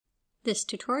This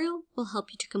tutorial will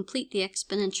help you to complete the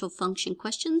exponential function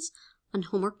questions on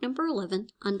homework number 11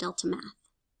 on Delta Math.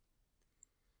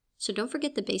 So don't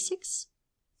forget the basics.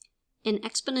 An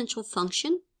exponential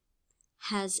function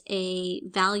has a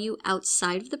value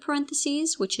outside of the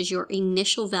parentheses, which is your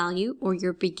initial value or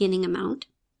your beginning amount.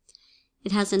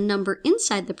 It has a number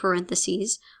inside the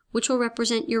parentheses, which will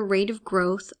represent your rate of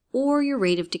growth or your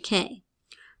rate of decay.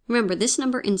 Remember, this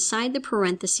number inside the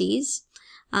parentheses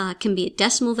can be a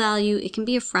decimal value, it can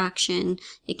be a fraction,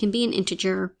 it can be an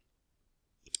integer.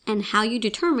 And how you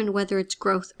determine whether it's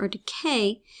growth or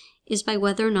decay is by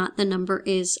whether or not the number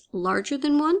is larger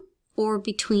than 1 or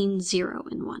between 0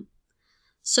 and 1.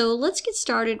 So let's get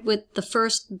started with the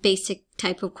first basic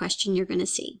type of question you're going to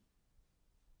see.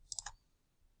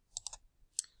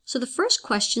 So the first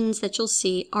questions that you'll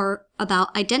see are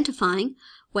about identifying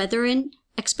whether an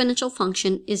exponential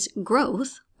function is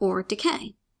growth or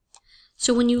decay.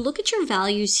 So when you look at your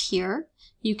values here,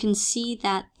 you can see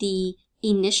that the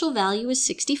initial value is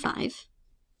 65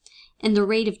 and the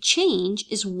rate of change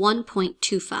is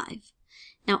 1.25.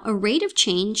 Now a rate of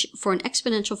change for an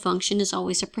exponential function is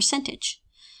always a percentage.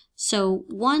 So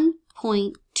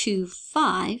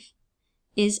 1.25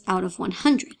 is out of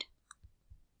 100.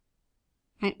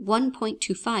 Right?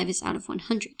 1.25 is out of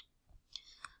 100.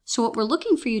 So what we're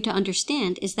looking for you to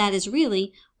understand is that is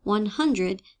really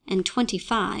 125%,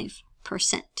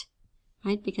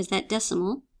 right? Because that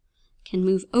decimal can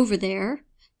move over there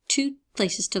 2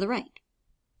 places to the right.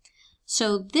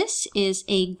 So this is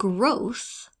a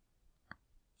growth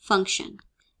function.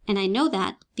 And I know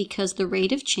that because the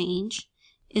rate of change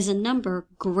is a number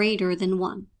greater than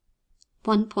 1,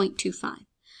 1.25.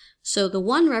 So the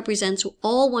 1 represents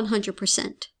all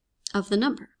 100% of the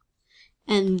number.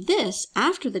 And this,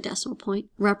 after the decimal point,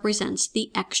 represents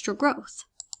the extra growth.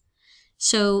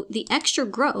 So the extra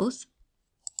growth,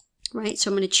 right, so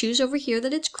I'm going to choose over here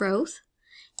that it's growth,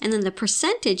 and then the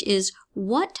percentage is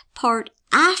what part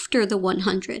after the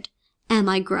 100 am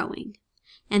I growing?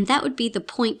 And that would be the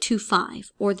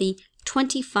 0.25, or the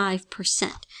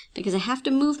 25%, because I have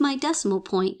to move my decimal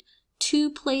point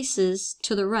 2 places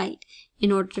to the right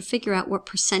in order to figure out what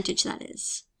percentage that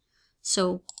is.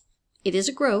 So it is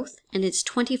a growth, and it's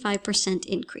 25%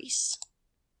 increase.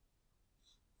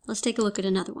 Let's take a look at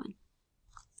another one.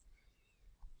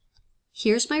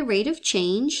 Here's my rate of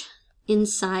change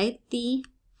inside the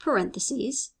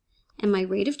parentheses, and my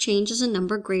rate of change is a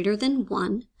number greater than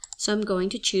 1, so I'm going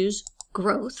to choose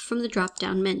growth from the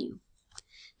drop-down menu.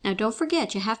 Now don't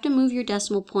forget, you have to move your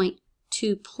decimal point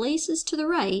 2 places to the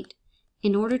right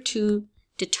in order to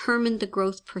determine the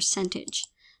growth percentage,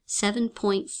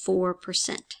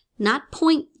 7.4%, not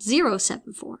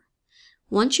 0.074.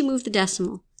 Once you move the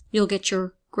decimal, you'll get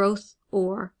your growth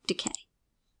or decay.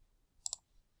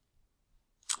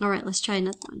 All right, let's try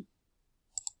another one.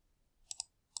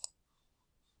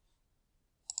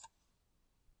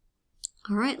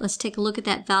 All right, let's take a look at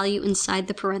that value inside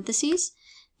the parentheses.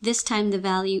 This time the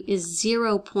value is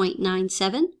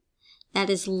 0.97. That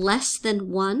is less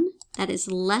than 1. That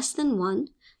is less than 1,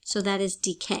 so that is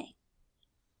decay.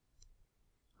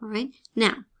 All right,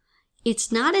 now,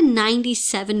 it's not a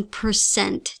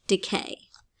 97% decay.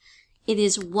 It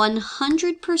is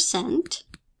 100%,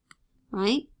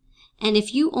 right? And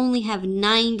if you only have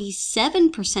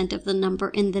 97% of the number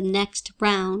in the next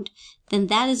round, then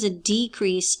that is a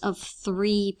decrease of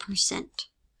 3%.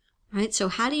 Right? So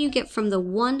how do you get from the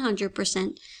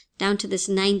 100% down to this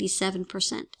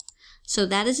 97%? So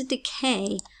that is a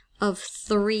decay of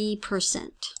 3%.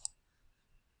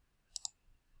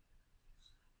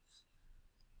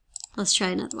 Let's try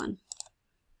another one.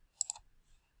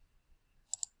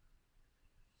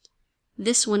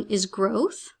 This one is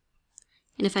growth.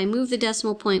 And if I move the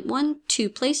decimal point 2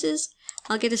 places,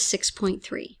 I'll get a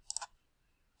 6.3.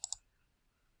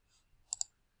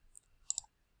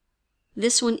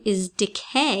 This one is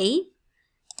decay.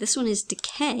 This one is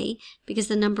decay because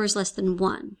the number is less than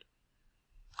 1.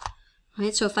 All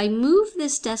right, so if I move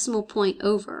this decimal point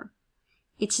over,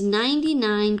 it's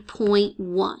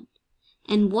 99.1.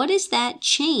 And what is that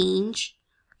change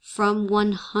from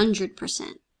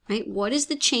 100%? Right? What is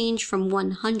the change from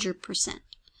 100%?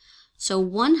 So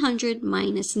 100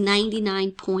 minus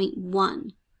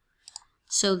 99.1.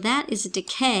 So that is a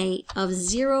decay of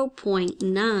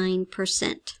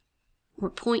 0.9%, or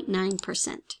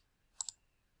 0.9%.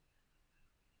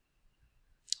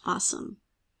 Awesome.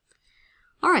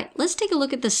 All right, let's take a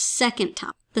look at the second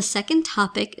topic. The second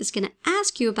topic is going to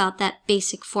ask you about that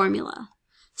basic formula.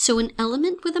 So an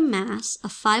element with a mass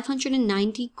of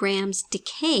 590 grams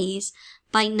decays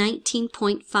by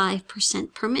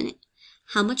 19.5% per minute.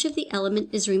 How much of the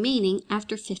element is remaining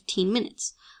after 15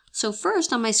 minutes? So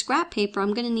first on my scrap paper,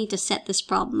 I'm going to need to set this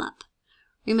problem up.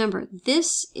 Remember,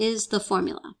 this is the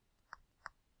formula.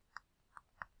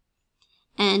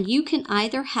 And you can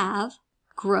either have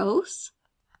growth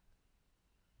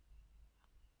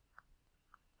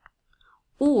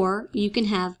or you can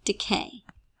have decay.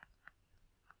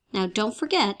 Now don't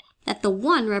forget that the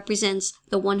 1 represents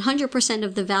the 100%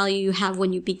 of the value you have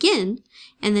when you begin,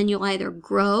 and then you'll either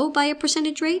grow by a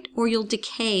percentage rate or you'll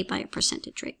decay by a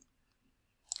percentage rate.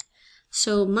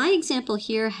 So my example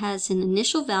here has an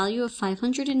initial value of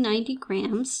 590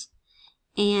 grams,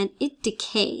 and it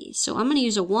decays. So I'm going to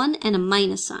use a 1 and a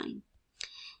minus sign.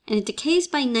 And it decays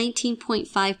by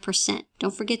 19.5%.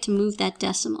 Don't forget to move that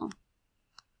decimal.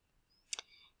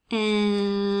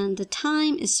 And the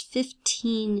time is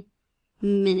 15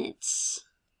 minutes.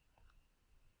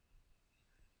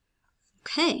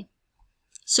 Okay,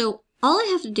 so all I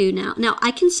have to do now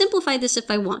I can simplify this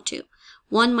if I want to.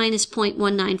 1 minus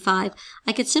 0.195,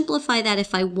 I could simplify that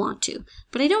if I want to,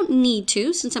 but I don't need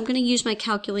to since I'm going to use my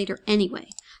calculator anyway.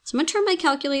 So I'm going to turn my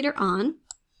calculator on,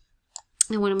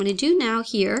 and what I'm going to do now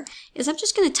here is I'm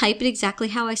just going to type it exactly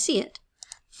how I see it.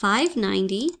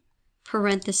 590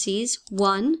 parentheses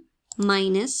 1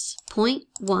 minus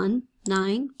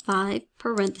 0.195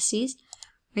 parentheses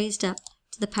raised up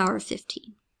to the power of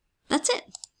 15. That's it.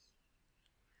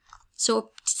 So it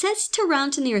says to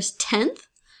round to nearest tenth,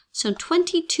 so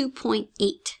 22.8.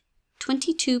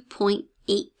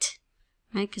 22.8,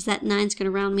 right? Because that 9 is going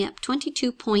to round me up.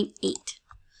 22.8.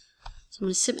 So I'm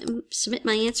going to submit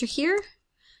my answer here.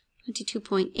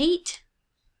 22.8.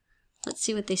 Let's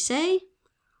see what they say.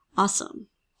 Awesome.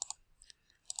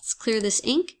 Let's clear this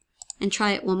ink and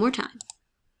try it one more time.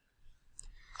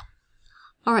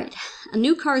 All right, a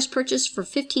new car is purchased for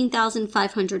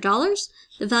 $15,500.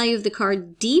 The value of the car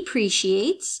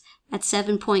depreciates at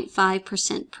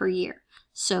 7.5% per year.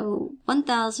 So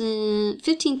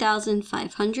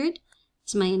 $15,500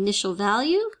 is my initial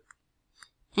value,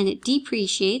 and it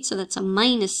depreciates, so that's a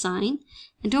minus sign.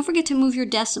 And don't forget to move your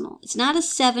decimal. It's not a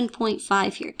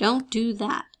 7.5 here. Don't do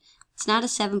that. It's not a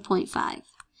 7.5.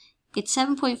 It's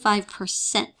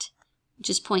 7.5%, which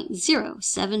is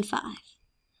 0.075.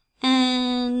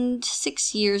 And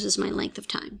 6 years is my length of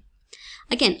time.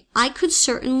 Again, I could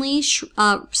certainly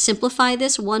simplify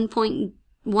this 1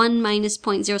 minus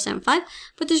 0.075,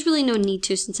 but there's really no need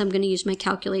to since I'm going to use my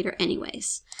calculator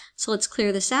anyways. So let's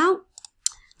clear this out.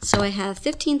 So I have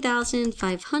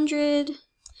 15,500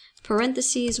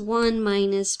 parentheses 1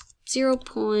 minus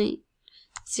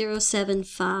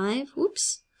 0.075.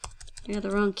 Whoops, I got the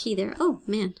wrong key there. Oh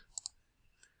man,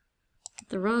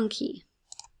 the wrong key.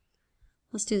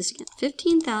 Let's do this again.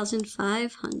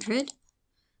 15,500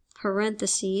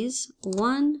 parentheses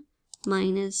 1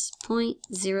 minus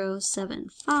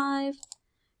 0.075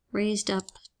 raised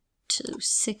up to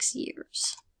 6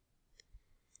 years.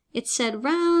 It said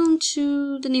round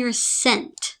to the nearest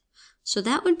cent. So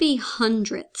that would be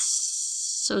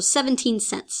hundredths. So 17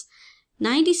 cents.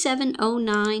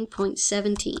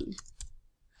 9709.17.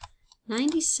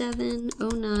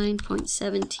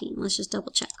 9709.17. Let's just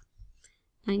double check.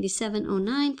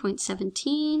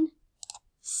 9709.17.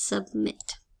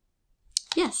 Submit.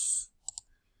 Yes.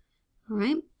 All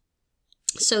right.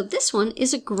 So this one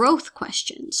is a growth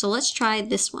question. So let's try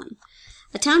this one.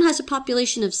 A town has a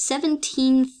population of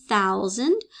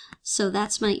 17,000. So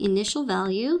that's my initial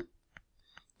value.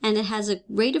 And it has a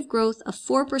rate of growth of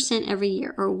 4% every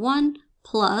year, or 1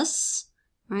 plus,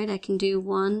 right? I can do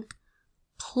 1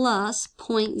 plus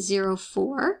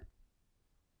 0.04.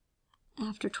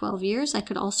 After 12 years, I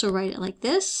could also write it like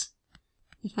this.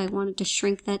 If I wanted to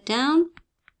shrink that down,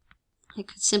 I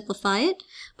could simplify it.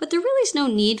 But there really is no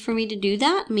need for me to do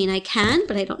that. I mean, I can,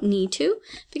 but I don't need to,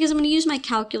 because I'm going to use my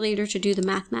calculator to do the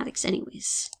mathematics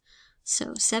anyways.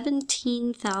 So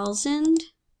 17,000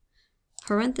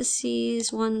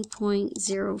 parentheses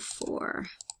 1.04.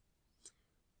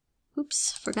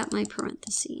 Oops, forgot my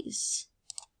parentheses.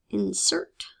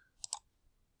 Insert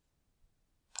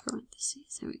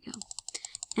parentheses. There we go.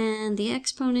 And the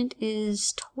exponent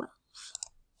is 12.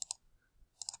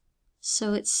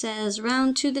 So it says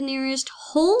round to the nearest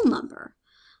whole number.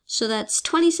 So that's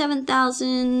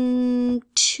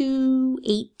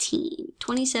 27,218.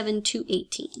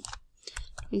 27,218.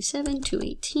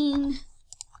 27,218.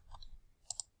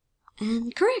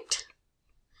 And correct.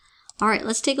 All right,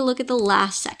 let's take a look at the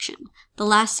last section. The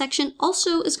last section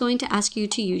also is going to ask you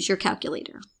to use your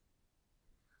calculator.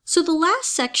 So the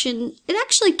last section, it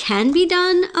actually can be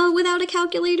done without a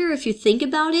calculator if you think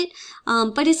about it,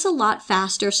 but it's a lot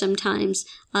faster sometimes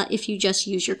if you just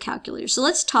use your calculator. So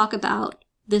let's talk about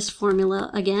this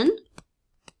formula again.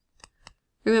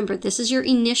 Remember, this is your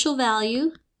initial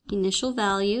value, initial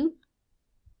value,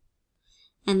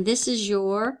 and this is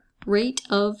your rate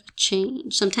of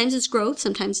change. Sometimes it's growth,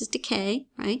 sometimes it's decay,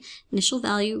 right? Initial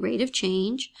value, rate of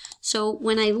change. So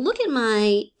when I look at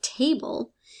my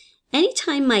table,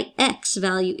 anytime my x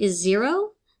value is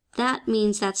 0, that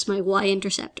means that's my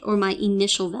y-intercept, or my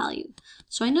initial value.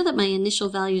 So I know that my initial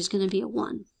value is going to be a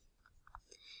 1.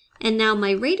 And now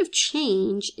my rate of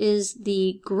change is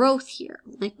the growth here.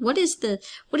 Like what is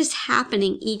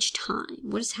happening each time?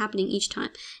 What is happening each time?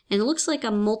 And it looks like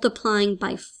I'm multiplying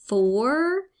by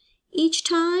 4 each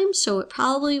time, so it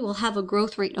probably will have a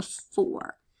growth rate of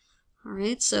 4. All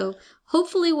right, so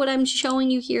hopefully what I'm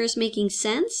showing you here is making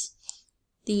sense.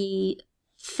 The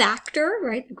factor,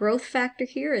 right, the growth factor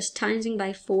here is timesing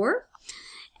by 4.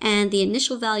 And the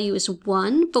initial value is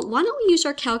 1, but why don't we use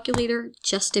our calculator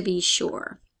just to be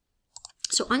sure?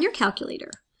 So on your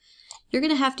calculator, you're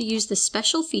going to have to use this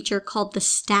special feature called the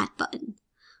stat button.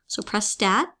 So press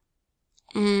stat,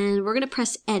 and we're going to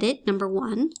press edit, number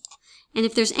 1. And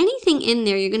if there's anything in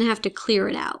there, you're going to have to clear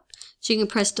it out. So you can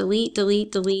press delete,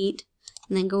 delete, delete,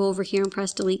 and then go over here and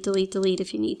press delete, delete, delete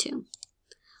if you need to.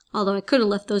 Although I could have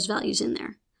left those values in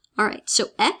there. All right, so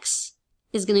X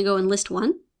is going to go in list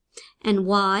 1, and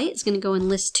Y is going to go in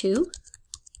list 2.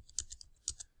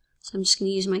 So I'm just going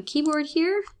to use my keyboard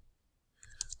here.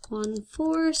 1,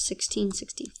 4, 16,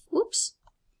 60. Whoops.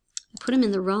 I put them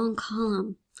in the wrong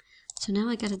column. So now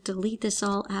I got to delete this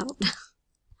all out.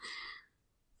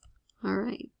 All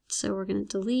right, so we're going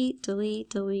to delete,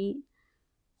 delete, delete,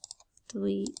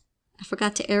 delete. I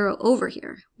forgot to arrow over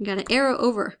here. We got to arrow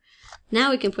over.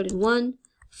 Now we can put in 1,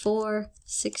 4,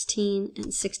 16,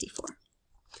 and 64.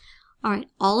 All right,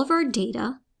 all of our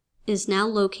data is now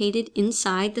located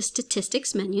inside the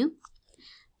statistics menu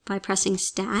by pressing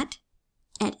stat,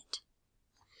 edit.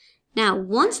 Now,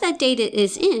 once that data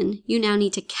is in, you now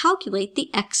need to calculate the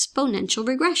exponential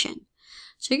regression.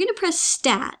 So you're going to press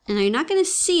stat, and you're not going to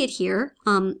see it here,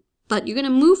 but you're going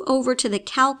to move over to the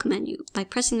calc menu by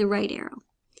pressing the right arrow.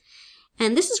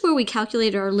 And this is where we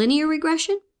calculate our linear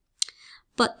regression,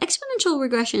 but exponential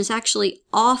regression is actually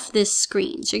off this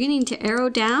screen. So you're going to need to arrow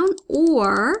down,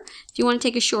 or if you want to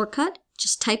take a shortcut,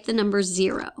 just type the number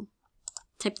 0.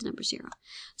 Type the number 0.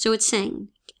 So it's saying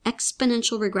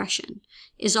exponential regression.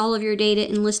 Is all of your data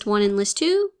in list 1 and list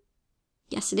 2?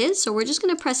 Yes, it is. So we're just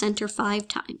going to press enter 5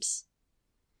 times.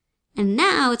 And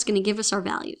now it's going to give us our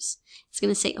values. It's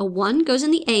going to say a 1 goes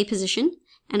in the A position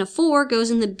and a 4 goes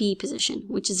in the B position,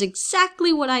 which is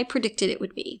exactly what I predicted it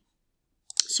would be.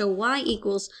 So y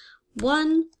equals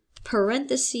 1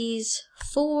 parentheses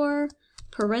 4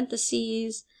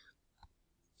 parentheses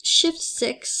shift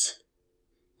 6,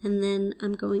 and then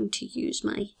I'm going to use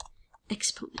my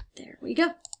exponent. There we go.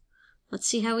 Let's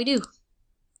see how we do.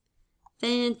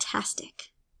 Fantastic.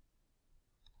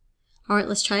 All right,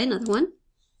 let's try another one.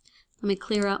 Let me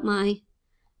clear out my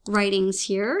writings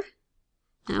here.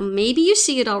 Now, maybe you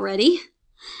see it already,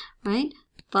 right?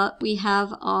 But we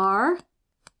have our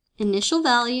initial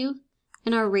value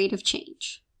and our rate of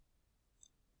change.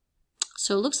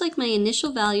 So it looks like my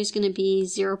initial value is going to be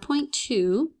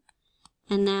 0.2.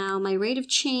 And now my rate of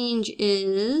change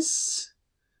is,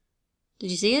 did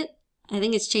you see it? I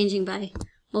think it's changing by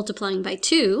multiplying by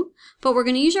 2, but we're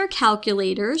going to use our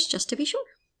calculators just to be sure.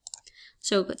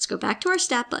 So let's go back to our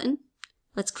stat button.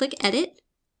 Let's click edit,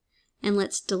 and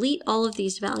let's delete all of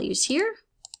these values here.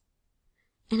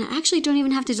 And I actually don't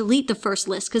even have to delete the first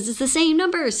list because it's the same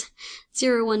numbers,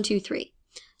 0, 1, 2, 3.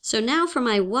 So now for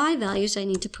my y values, I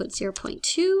need to put 0.2,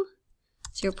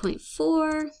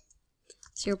 0.4,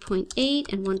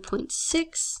 0.8, and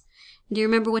 1.6. Do you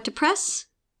remember what to press?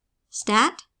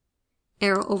 Stat,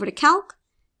 arrow over to calc,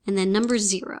 and then number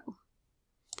 0.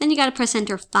 Then you got to press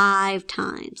enter 5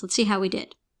 times. Let's see how we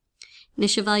did.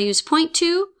 Initial value is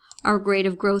 0.2, our rate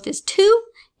of growth is 2,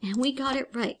 and we got it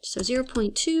right. So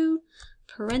 0.2,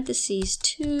 parentheses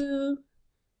 2,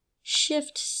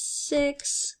 shift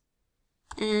 6,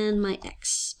 and my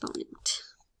exponent.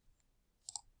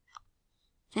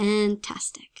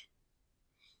 Fantastic.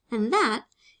 And that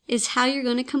is how you're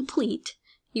going to complete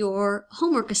your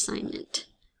homework assignment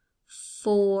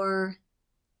for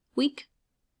week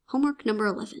homework number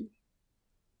 11.